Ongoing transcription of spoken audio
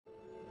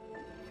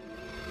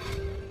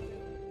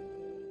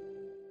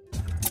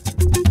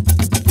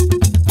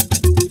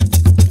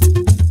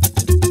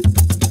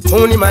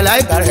òun ni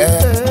màláìka rẹ̀,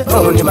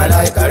 òun ni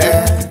màláìka rẹ̀,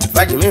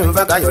 Fájìmí ń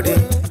Fákáyọ̀dé,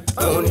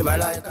 òun ni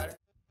màláìka rẹ̀.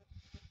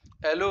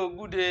 Hello,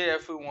 good day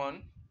everyone,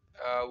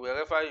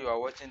 wherever you are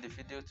watching the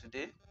video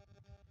today,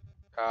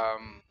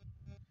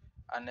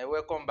 and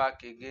welcome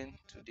back again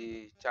to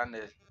the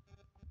channel.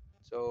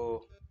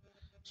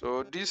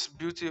 So this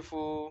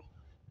beautiful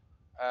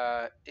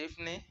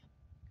evening,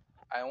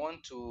 I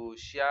want to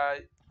share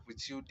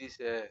with you this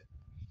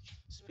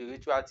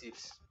spiritual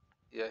tips.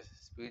 Yes,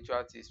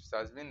 spiritual tips. It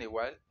has been a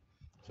while.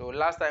 So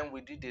last time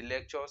we did the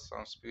lectures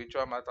on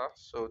spiritual matters.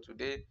 So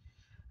today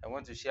I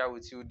want to share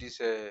with you this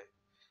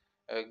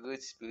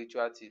great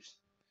spiritual tips.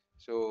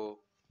 So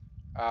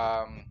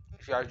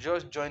if you are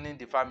just joining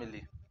the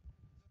family,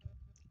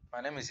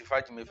 my name is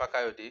Fájìmí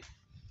Fákáyọ̀dé,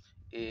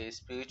 a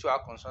spiritual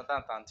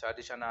consultant and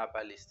traditional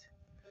herbalist.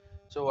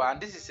 So, and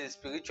this is a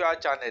spiritual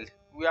channel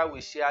where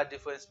we share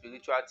different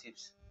spiritual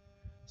tips,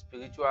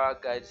 spiritual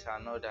guides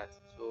and all that.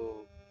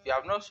 So if you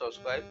have not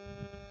subscribed,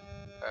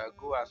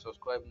 go and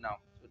subscribe now,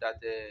 so that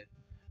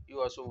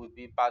you also will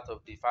be part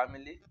of the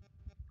family,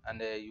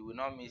 and you will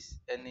not miss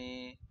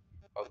any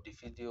of the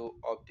video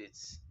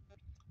updates.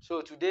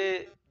 So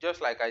today,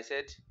 just like I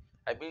said,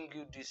 I bring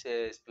you this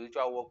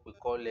spiritual work we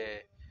call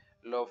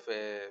love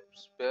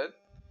spell.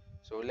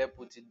 So let's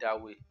put it that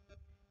way.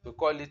 We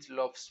call it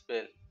love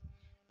spell.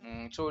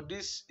 So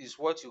this is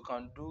what you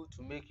can do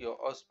to make your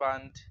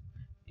husband,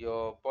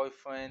 your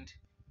boyfriend,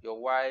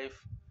 your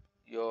wife,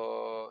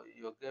 your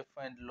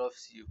girlfriend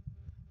loves you.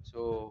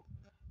 So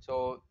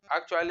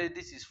actually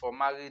this is for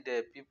married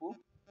people.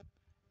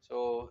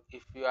 So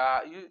if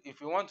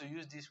you want to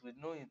use this with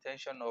no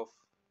intention of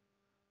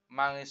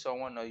marrying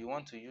someone, or you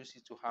want to use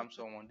it to harm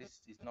someone,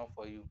 this is not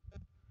for you.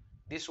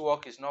 This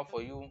work is not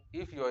for you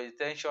if your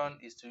intention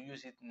is to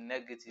use it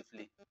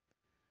negatively.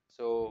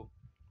 So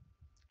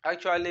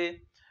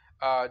actually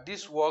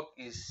this work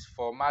is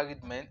for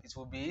married men. It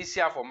will be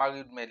easier for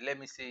married men, let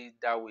me say it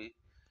that way.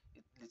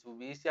 It will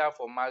be easier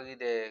for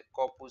married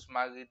couples,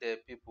 married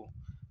people.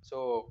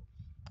 So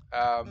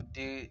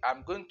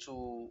I'm going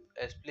to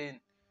explain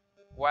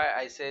why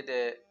I said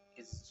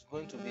it's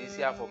going to be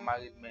easier for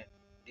married men,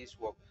 this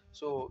work.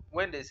 So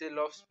when they say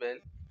love spell,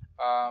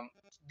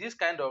 this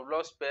kind of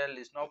love spell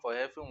is not for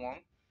everyone.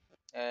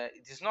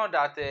 It is not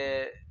that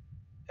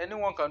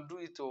anyone can do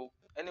it, or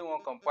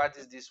anyone can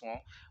practice this one,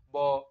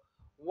 but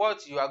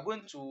what you are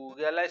going to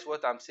realize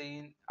what I'm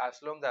saying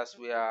as long as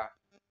we are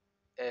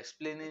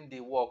explaining the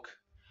work.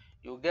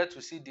 You get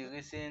to see the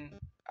reason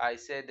I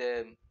said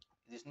it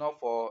is not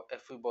for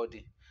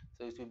everybody.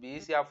 So it will be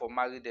easier for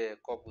married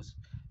couples.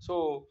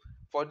 So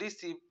for this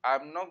tip,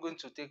 I'm not going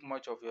to take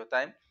much of your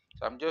time,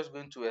 so I'm just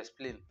going to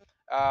explain.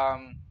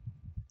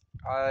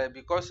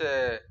 Because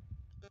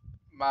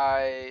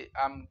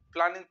I'm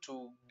planning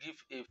to give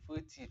a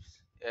free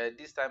tips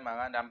this time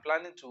around. I'm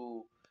planning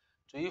to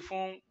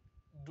even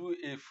do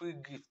a free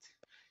gift.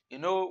 You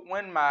know,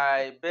 when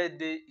my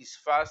birthday is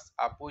fast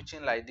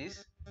approaching like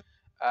this,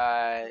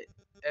 uh,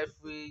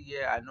 every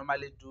year I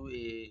normally do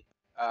a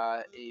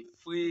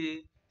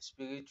free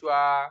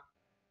spiritual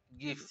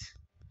gift.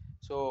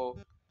 So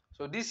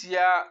this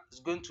year is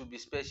going to be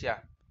special.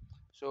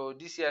 So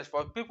this year,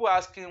 for people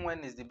asking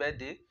when is the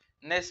birthday,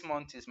 next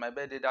month is my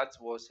birthday. That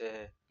was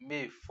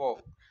May 4.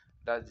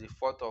 That's the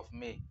 4th of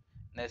May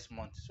next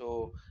month.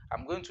 So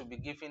I'm going to be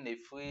giving a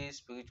free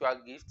spiritual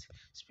gift,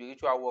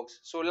 spiritual works.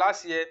 So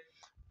last year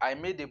I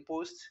made a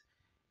post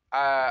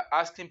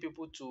asking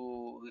people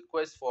to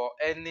request for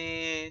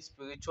any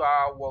spiritual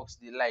works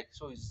they like.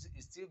 So it's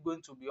still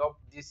going to be up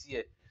this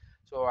year.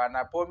 So, and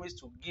I promise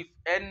to give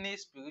any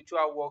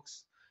spiritual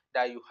works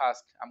that you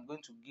ask, I'm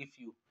going to give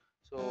you.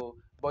 So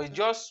but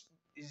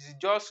it's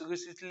just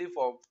recently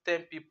for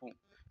 10 people.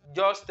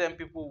 Just 10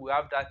 people will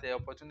have that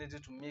opportunity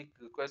to make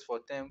request for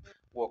 10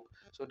 work.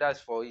 So that's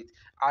for it.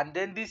 And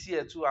then this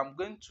year too, I'm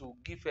going to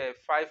give 5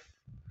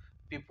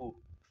 people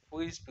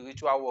free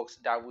spiritual works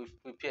that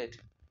we've prepared.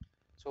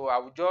 So I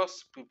will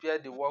just prepare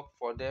the work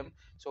for them.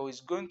 So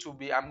it's going to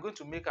be, I'm going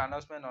to make an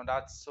announcement on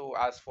that. So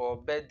as for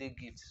birthday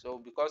gifts, so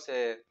because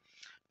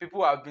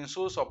people have been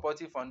so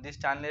supportive on this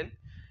channel,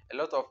 a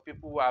lot of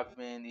people have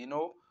been,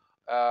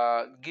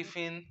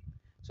 giving.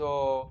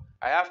 So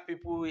I have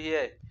people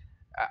here.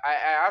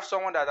 I have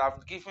someone that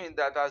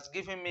has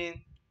given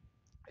me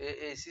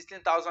a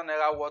 16,000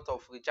 naira worth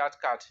of recharge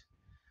card.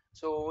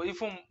 So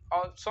even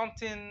on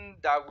something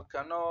that we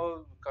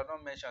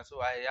cannot mention.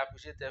 So I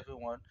appreciate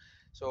everyone.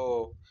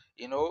 So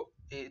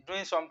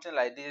doing something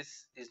like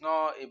this is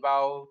not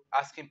about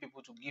asking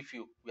people to give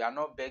you. We are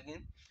not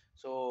begging.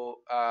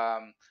 So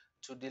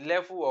to the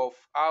level of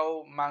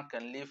how man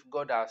can live,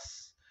 God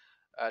has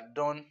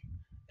done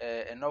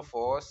enough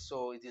for us.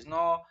 So it is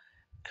not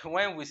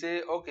when we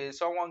say okay,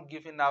 someone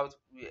giving out.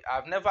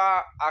 I've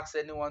never asked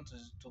anyone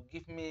to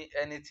give me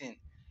anything.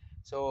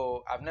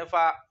 So I've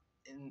never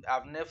in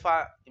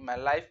my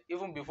life,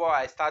 even before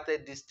I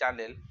started this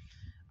channel,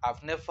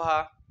 I've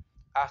never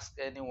asked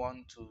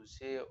anyone to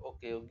say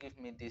okay, give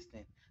me this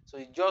thing. So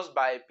it's just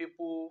by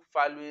people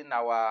following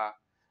our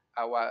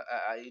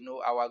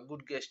our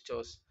good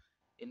gestures,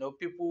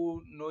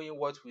 people knowing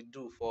what we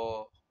do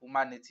for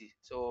humanity.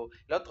 So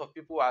a lot of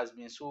people has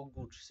been so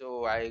good.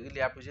 So I really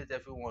appreciate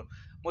everyone,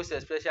 most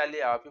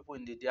especially our people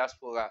in the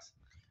diasporas.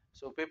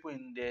 So people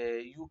in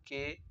the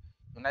UK,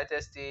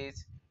 United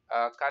States,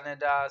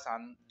 Canada,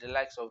 and the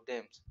likes of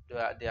them.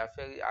 They are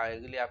very. I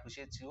really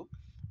appreciate you,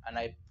 and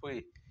I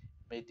pray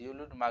may the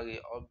Olodumare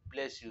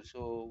bless you.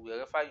 So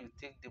wherever you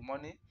take the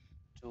money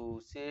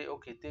to say,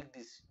 okay, take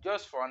this,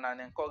 just for an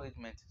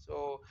encouragement.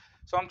 So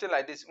something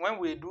like this, when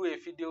we do a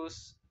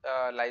videos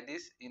like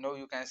this,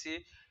 you can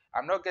see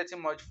I'm not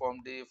getting much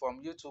from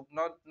YouTube.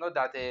 Not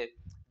that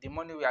the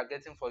money we are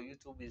getting for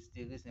YouTube is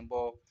the reason,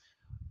 but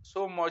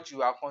so much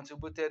you have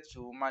contributed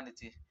to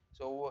humanity.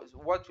 So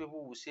what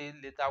people will say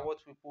later,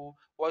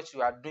 what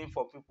you are doing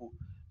for people,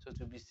 so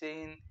to be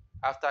saying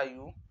after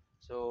you.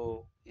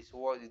 So it's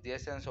what is the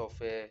essence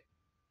of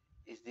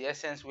is the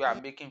essence we are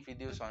making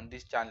videos on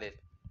this channel.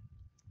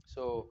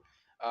 So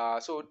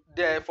so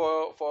there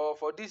for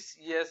this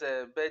year's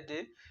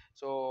birthday.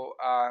 So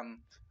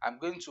I'm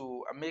going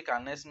to make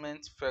an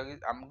announcement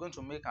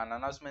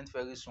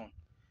very soon.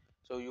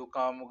 So you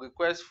can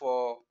request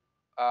for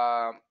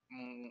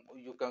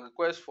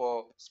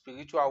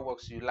spiritual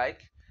works you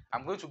like.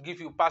 I'm going to give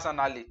you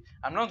personally.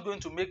 I'm not going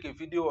to make a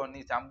video on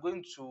it. I'm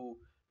going to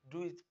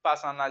do it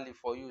personally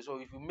for you. So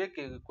if you make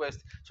a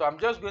request, so I'm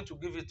just going to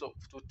give it to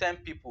 10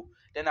 people.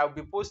 Then I'll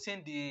be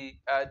posting the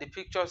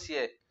pictures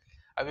here.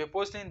 I'll be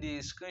posting the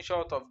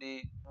screenshot of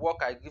the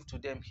work I give to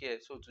them here.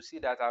 So to see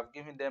that I've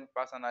given them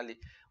personally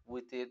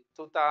with a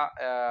total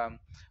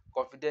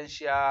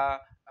confidential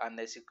and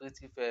a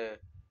secretive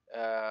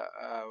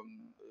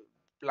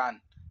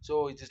plan.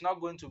 So it is not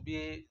going to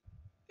be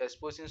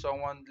exposing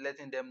someone,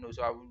 letting them know.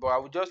 But I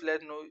will just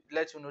let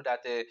you know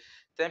that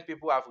 10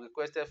 people have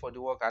requested for the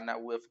work, and I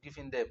will have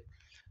given them.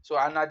 So,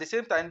 and at the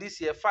same time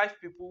this year,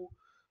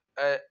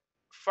 uh,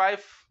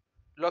 five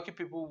lucky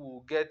people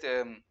will get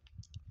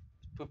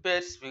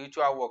prepared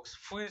spiritual works,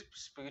 free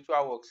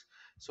spiritual works,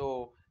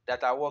 so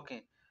that are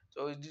working.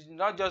 So it is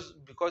not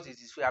just because it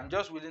is free. I'm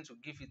just willing to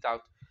give it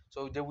out.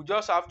 So they will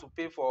just have to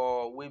pay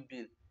for way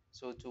bill.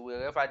 So to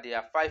wherever they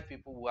are, five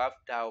people will have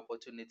that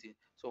opportunity.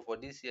 So for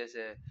this year's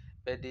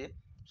birthday.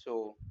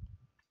 So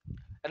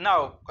and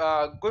now,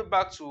 going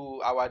back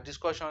to our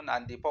discussion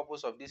and the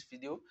purpose of this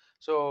video.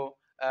 So,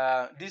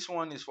 this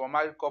one is for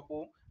married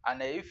couple,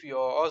 and if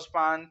your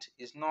husband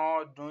is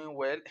not doing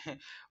well,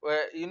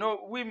 well,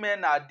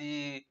 women are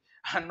the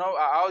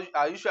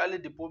are usually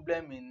the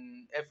problem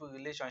in every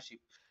relationship.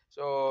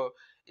 So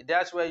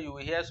that's where you will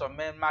hear some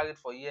men married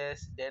for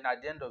years, then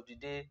at the end of the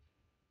day,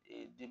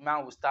 the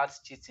man will start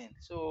cheating.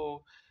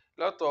 So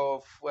a lot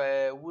of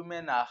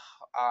women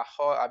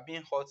are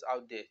being hurt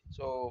out there.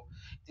 So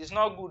it's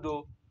not good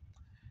though.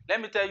 Let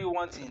me tell you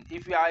one thing.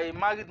 If you are a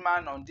married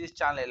man on this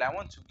channel, I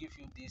want to give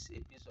you this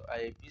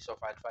a piece of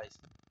advice.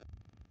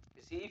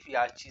 You see, if you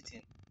are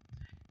cheating,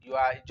 you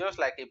are just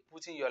like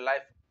putting your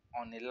life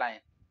on a line.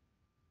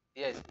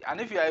 Yes, and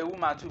if you are a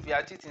woman too, if you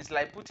are cheating, it's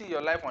like putting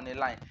your life on a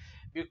line.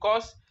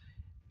 Because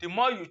the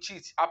more you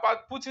cheat,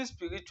 apart putting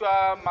spiritual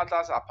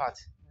matters apart,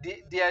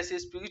 there is a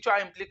spiritual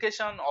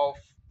implication of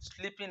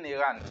sleeping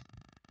around.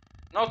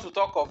 Not to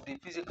talk of the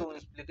physical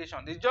implication.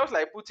 It's just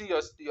like putting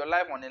your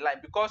life on a line,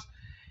 because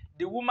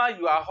the woman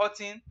you are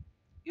hurting,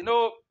 you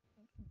know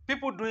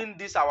people doing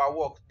this our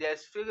work,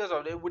 there's failures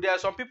of them. There are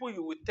some people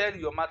you will tell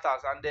your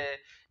matters, and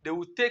they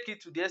will take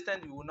it to the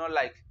extent you will not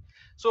like.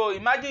 So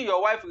imagine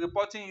your wife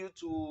reporting you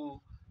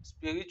to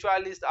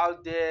spiritualists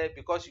out there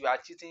because you are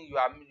cheating, you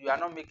are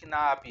not making her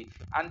happy,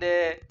 and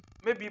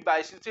maybe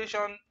by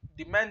situation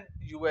the man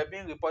you were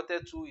being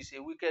reported to is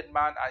a wicked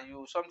man,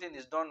 and something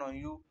is done on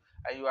you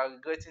and you are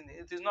regretting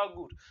it. It is not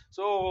good.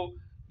 So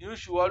you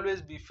should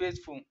always be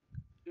faithful.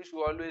 You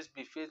should always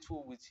be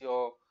faithful with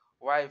your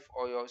wife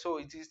or your. So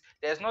it is.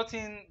 There's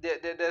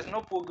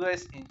no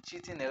progress in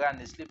cheating around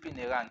and sleeping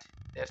around.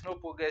 There's no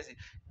progress.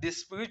 The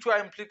spiritual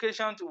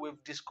implications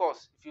we've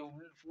discussed. If you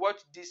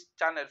watch this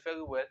channel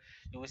very well,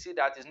 you will see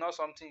that it's not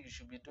something you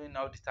should be doing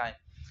all the time.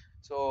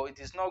 So it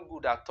is not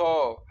good at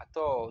all, at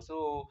all.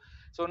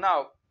 So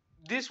now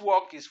this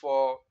work is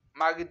for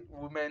married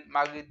women,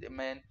 married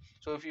men.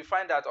 So if you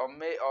find that, or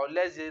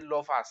let's say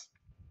lovers,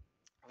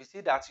 if you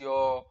see that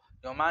your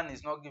man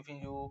is not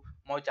giving you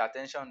much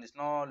attention, is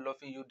not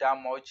loving you that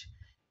much,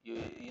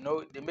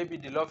 maybe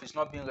the love is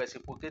not being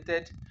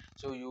reciprocated,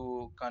 so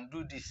you can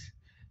do this.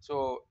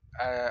 So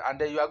and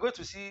then you are going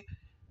to see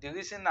the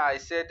reason I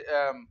said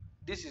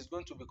this is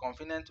going to be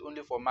convenient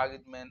only for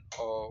married men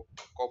or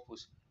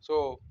couples.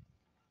 So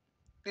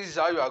this is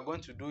how you are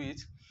going to do it.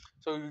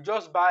 So you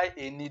just buy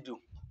a needle.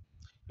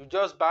 You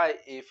just buy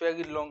a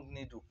very long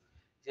needle.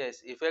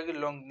 Yes, a very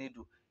long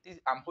needle.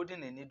 I'm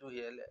holding a needle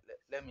here.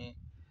 Let me.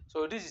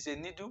 So this is a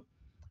needle.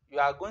 You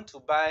are going to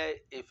buy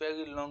a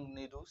very long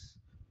needles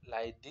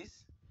like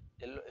this,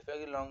 a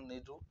very long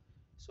needle.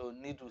 So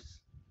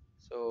needles.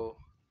 So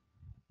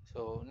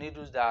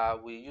needles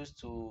that we use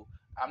to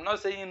I'm not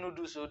saying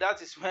noodles, so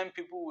that is when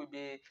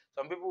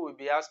some people will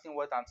be asking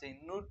what I'm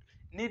saying.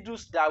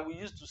 Needles that we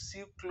use to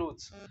sew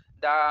clothes,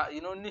 that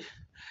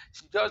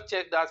just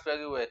check that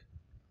very well.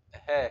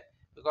 uh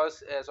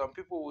because some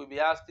people will be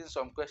asking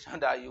some question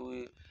that you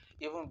will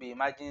even be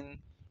imagining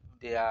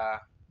they are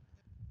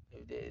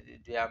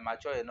they are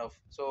mature enough.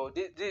 So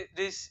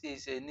this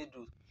is a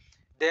needle.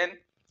 Then,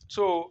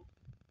 so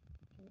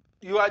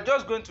you are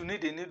just going to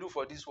need a needle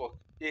for this work.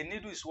 A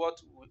needle is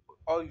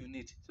all you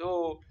need.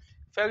 So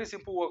very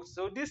simple work.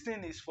 So this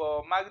thing is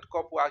for married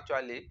couple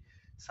actually.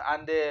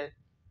 And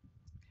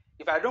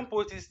if I don't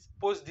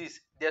post this,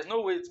 there's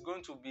no way it's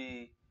going to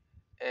be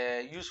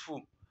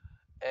useful.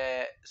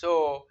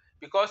 So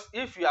because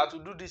if you are to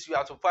do this, you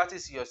have to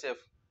practice it yourself.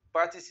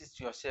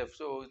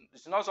 So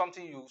it's not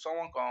something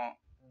someone can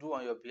do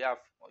on your behalf.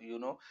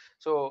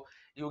 So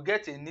you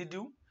get a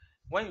needle.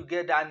 When you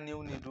get that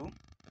new needle,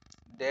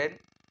 then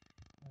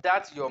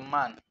that your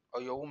man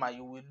or your woman,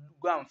 you will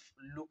go and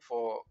look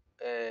for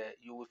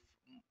you will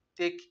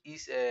take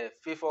his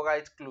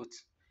favorite cloth,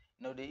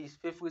 his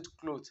favorite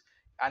cloth.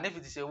 And if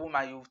it is a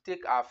woman, you will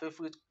take her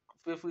favorite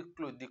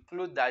cloth, the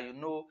cloth that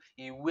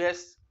he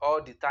wears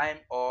all the time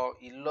or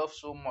he loves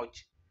so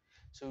much.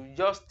 So you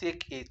just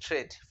take a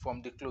thread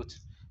from the cloth.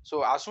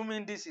 So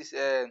assuming this is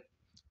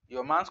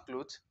your man's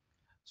cloth,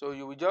 so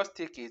you will just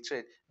take a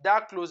thread,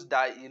 that clothes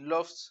that he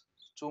loves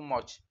too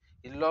much,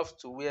 he loves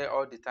to wear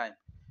all the time.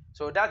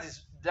 So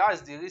that's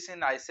the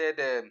reason I said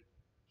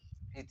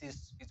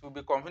it will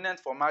be convenient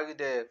for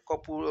married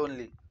couple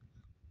only.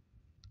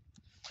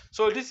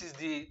 So this is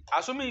the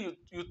assuming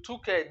you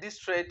took this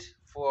thread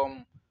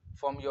from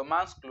your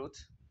man's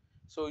clothes.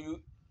 So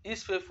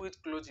his favorite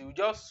clothes, you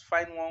just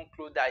find one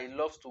cloth that he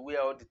loves to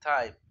wear all the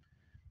time,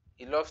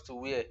 he loves to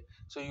wear.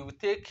 So you will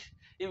take,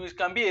 if it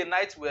can be a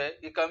nightwear,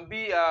 it can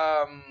be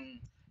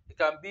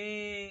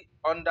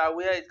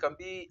underwear, it can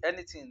be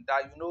anything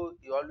that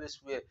you always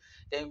wear.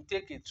 Then you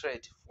take a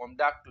thread from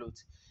that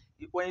cloth.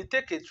 When you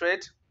take a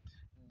thread,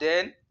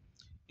 then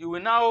you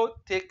will now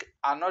take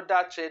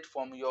another thread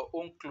from your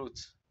own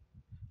cloth,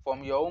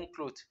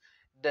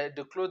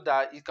 the cloth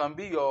that it can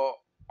be your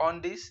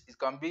undies, it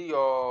can be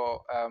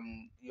your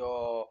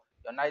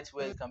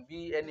nightwear, it can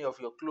be any of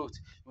your clothes.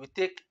 You will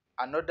take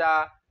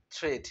another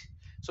thread.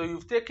 So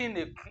you've taken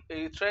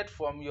a thread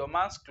from your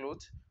man's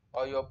clothes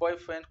or your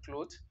boyfriend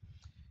clothes.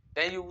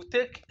 Then you will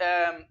take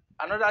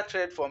another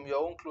thread from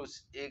your own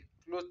clothes, a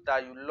cloth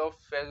that you love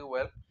very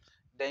well.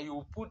 Then you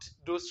will put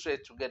those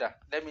threads together.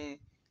 Let me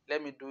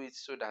do it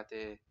so that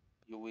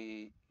you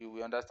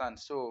will understand.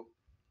 So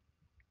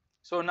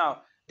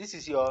now this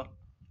is your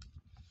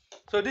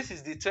so this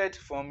is the thread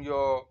from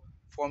your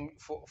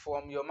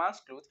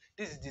man's cloth.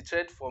 This is the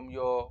thread from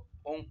your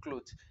own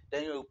cloth.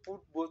 Then you will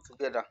put both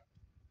together.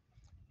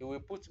 You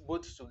will put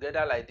both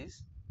together like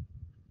this.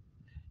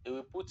 You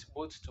will put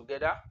both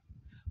together.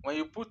 When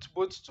you put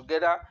both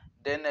together,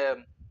 then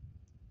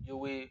you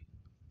will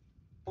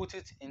put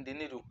it in the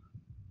needle.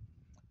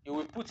 You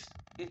will put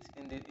it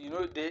in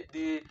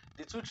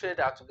the two threads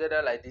are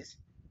together like this.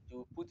 You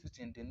will put it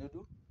in the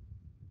needle.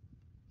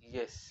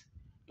 Yes,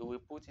 you will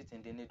put it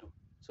in the needle.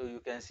 So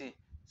you can see.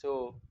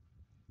 So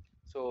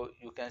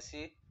you can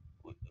see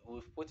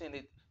we've put in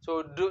it.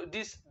 So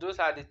those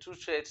are the two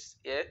threads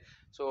here.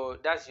 So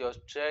that's your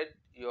thread,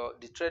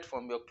 the thread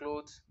from your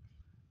clothes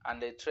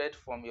and the thread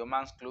from your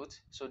man's clothes.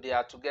 So they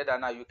are together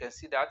now. You can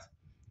see that.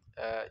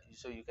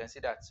 So you can see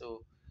that.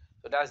 So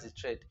that's the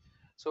thread.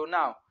 So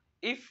now,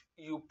 if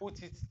you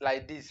put it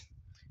like this,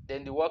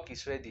 then the work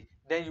is ready.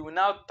 Then you will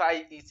now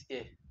tie it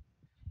here.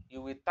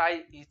 You will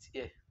tie it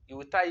here. You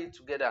will tie it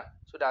together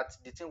so that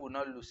the thing will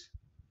not loose.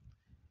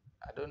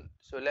 I don't.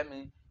 So let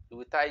me. You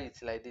will tie it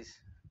like this.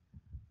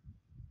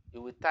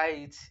 You will tie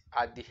it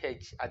at the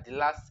edge, at the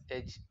last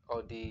edge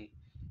of the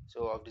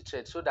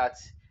thread, so that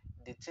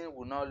the thing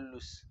will not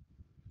loose.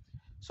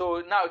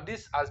 So now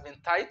this has been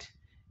tied.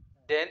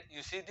 Then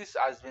you see this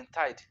has been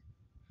tied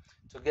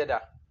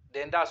together.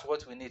 Then that's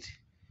what we need.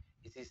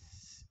 It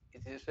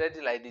is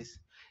ready like this.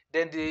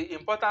 Then the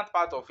important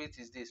part of it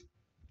is this.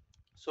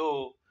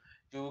 So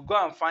you will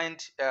go and find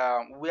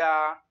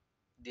where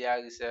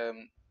there is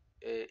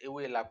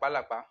ewe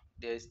lapalapa.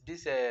 There's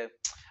this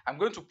I'm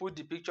going to put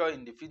the picture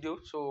in the video.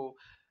 So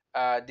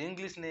the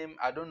English name,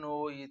 I don't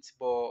know it,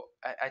 but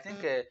I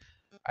think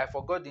I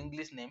forgot the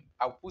English name.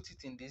 I'll put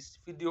it in this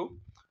video.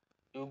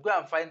 You go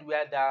and find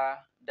where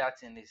that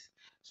thing is.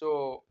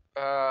 So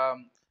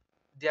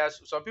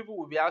there's some people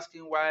will be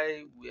asking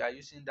why we are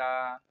using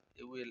that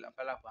ewe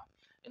lapalapa.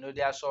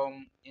 There are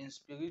some in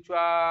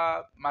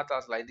spiritual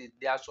matters like this.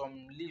 There are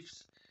some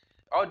leaves.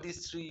 All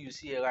these three you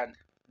see around,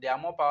 they are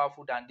more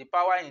powerful than the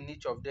power in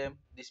each of them.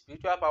 The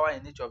spiritual power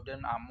in each of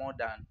them are more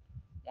than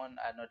one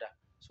another.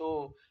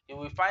 So you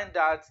will find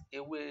that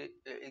ewe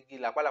igi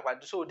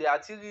lapalapa. So there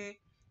are three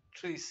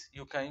trees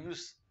you can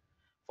use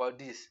for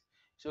this.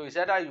 So it's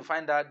either you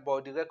find that,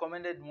 but the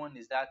recommended one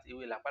is that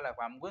ewe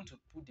lapalapa. I'm going to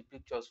put the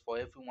pictures for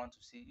everyone to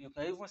see. You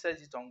can even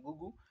search it on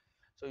Google,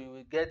 so you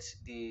will get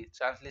the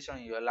translation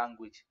in your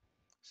language.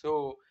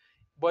 So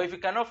But if you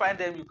cannot find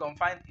them, you can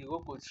find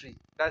Iroko tree.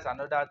 That's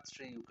another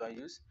tree you can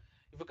use.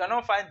 If you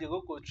cannot find the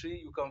Iroko tree,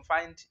 you can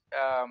find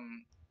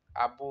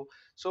abo.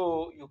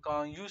 So you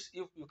can use,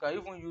 if you can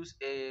even use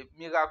a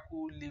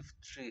miracle leaf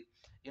tree.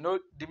 You know,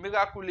 the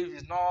miracle leaf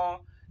is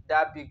not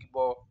that big,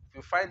 but if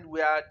you find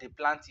where they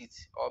plant it,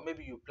 or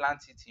maybe you plant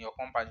it in your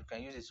compound, you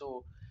can use it.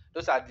 So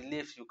those are the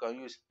leaves you can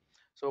use.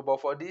 So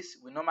but for this,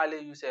 we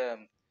normally use the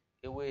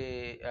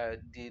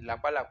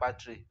lapa lapa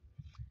tree.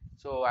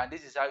 So and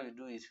this is how you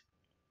do it.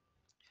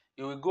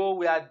 You will go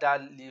where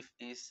that leaf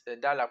is,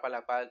 that lapa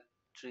lapa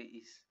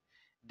tree is.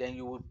 Then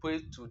you will pray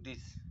to this.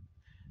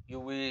 You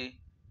will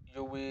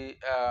you will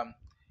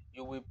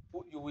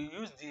you will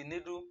use the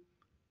needle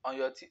on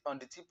on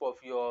the tip of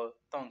your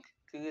tongue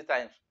 3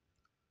 times.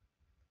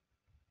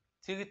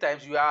 3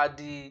 times you are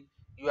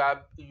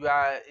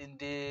in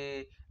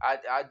the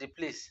at the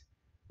place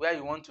where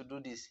you want to do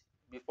this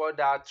before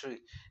that tree.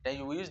 Then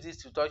you will use this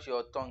to touch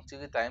your tongue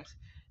 3 times.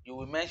 You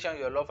will mention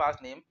your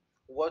lover's name,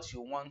 what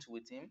you want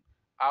with him,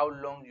 how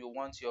long you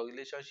want your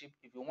relationship.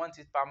 If you want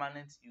it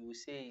permanent, you will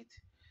say it.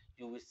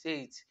 You will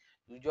say it.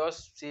 You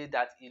just say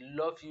that he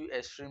loves you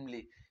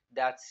extremely,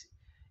 that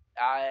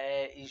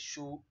he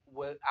should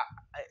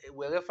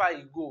wherever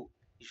he go,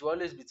 he should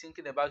always be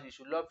thinking about you, he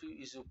should love you,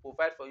 he should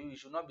provide for you, he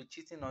should not be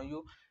cheating on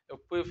you. You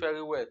pray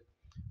very well.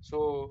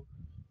 So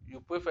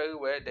you pray very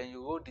well, then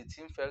you roll the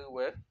thing very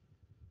well.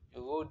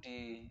 You roll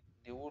the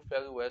wood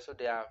very well, so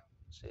they are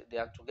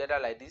together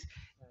like this.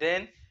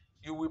 Then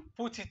you will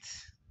put it,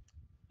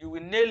 you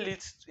will nail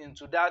it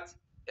into that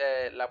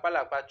lapa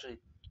lapa tree.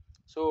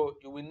 So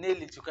you will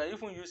nail it. You can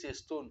even use a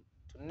stone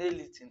to nail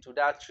it into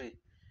that tree,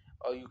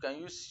 or you can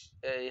use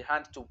a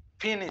hand to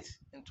pin it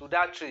into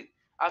that tree.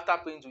 After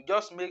pinning, to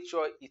just make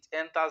sure it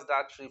enters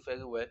that tree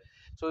very well.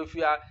 So if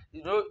you are,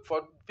 you know,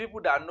 for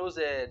people that knows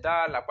that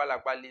lapa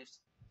lapa leaves,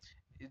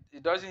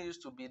 it doesn't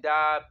used to be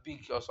that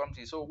big or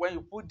something. So when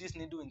you put this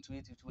needle into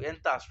it, it will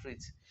enter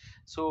straight.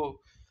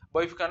 So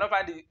but if you cannot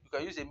find it, you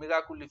can use a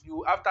miracle leaf.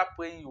 You, after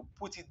praying, you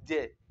put it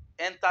there,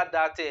 enter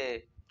that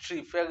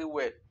tree very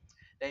well,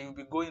 then you'll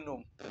be going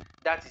home.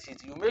 That is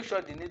it. You make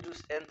sure the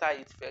needles enter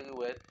it very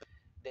well,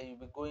 then you'll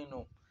be going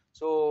home.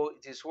 So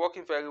it is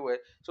working very well.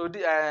 So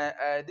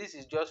this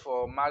is just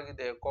for married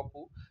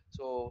couple.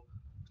 So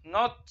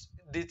not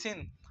the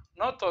thing,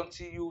 not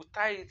until you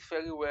tie it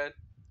very well,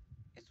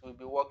 it will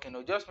be working.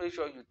 Or just make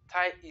sure you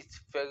tie it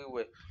very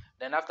well.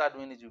 Then after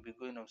doing it, you'll be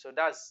going home. So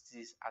that's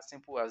is as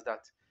simple as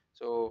that.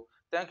 So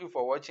thank you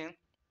for watching,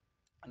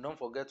 and don't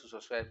forget to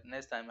subscribe.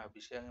 Next time I'll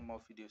be sharing more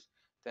videos.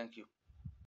 Thank you.